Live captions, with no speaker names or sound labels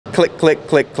Click, click,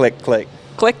 click, click, click.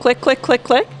 Click, click, click, click,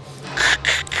 click.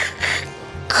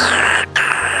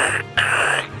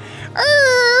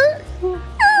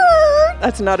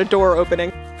 That's not a door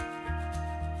opening.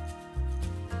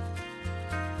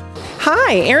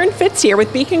 Hi, Erin Fitts here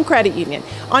with Beacon Credit Union.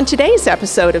 On today's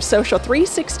episode of Social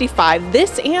 365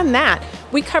 This and That,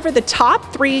 we cover the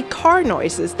top 3 car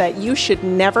noises that you should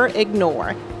never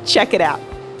ignore. Check it out.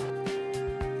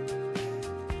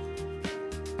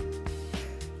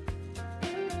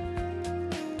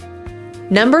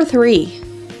 Number 3.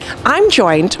 I'm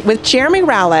joined with Jeremy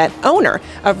Rowlett, owner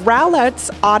of Rowlette's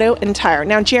Auto and Tire.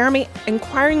 Now, Jeremy,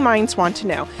 inquiring minds want to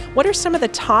know, what are some of the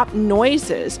top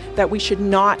noises that we should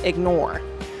not ignore?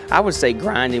 I would say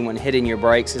grinding when hitting your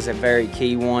brakes is a very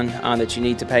key one that you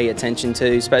need to pay attention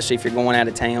to, especially if you're going out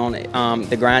of town.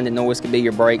 The grinding noise could be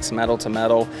your brakes metal to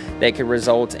metal. That could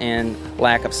result in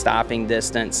lack of stopping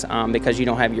distance because you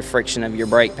don't have your friction of your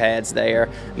brake pads there.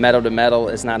 Metal to metal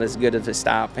is not as good of a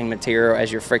stopping material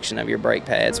as your friction of your brake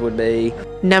pads would be.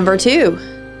 Number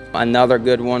 2. Another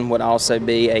good one would also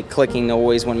be a clicking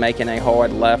noise when making a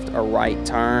hard left or right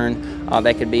turn.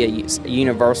 That could be a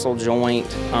universal joint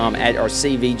or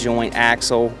CV joint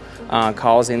axle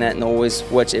causing that noise,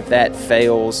 which if that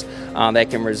fails, that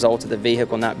can result in the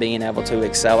vehicle not being able to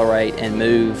accelerate and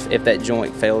move if that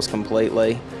joint fails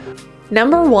completely.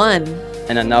 Number 1.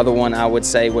 And another one I would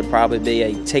say would probably be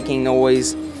a ticking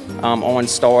noise on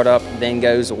startup, then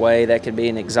goes away. That could be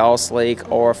an exhaust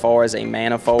leak, or as far as a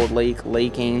manifold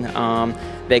leaking.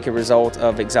 That could result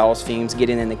of exhaust fumes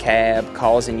getting in the cab,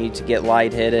 causing you to get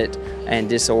lightheaded and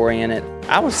disoriented.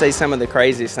 I would say some of the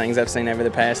craziest things I've seen over the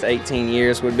past 18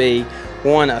 years would be,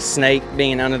 one, a snake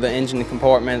being under the engine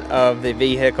compartment of the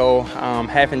vehicle,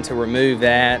 having to remove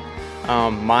that.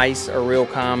 Mice are real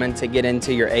common to get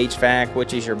into your HVAC,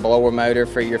 which is your blower motor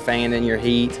for your fan and your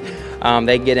heat.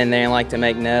 They get in there and like to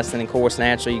make nests, and of course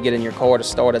naturally you get in your car to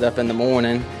start it up in the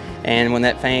morning, and when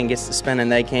that fan gets to spinning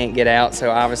they can't get out, so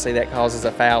obviously that causes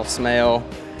a foul smell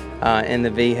in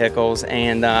the vehicles.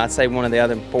 And I'd say one of the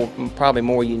other probably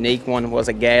more unique one was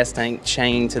a gas tank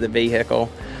chained to the vehicle.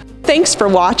 Thanks for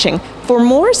watching. For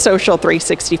more Social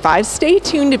 365, stay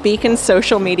tuned to Beacon's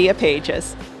social media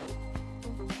pages.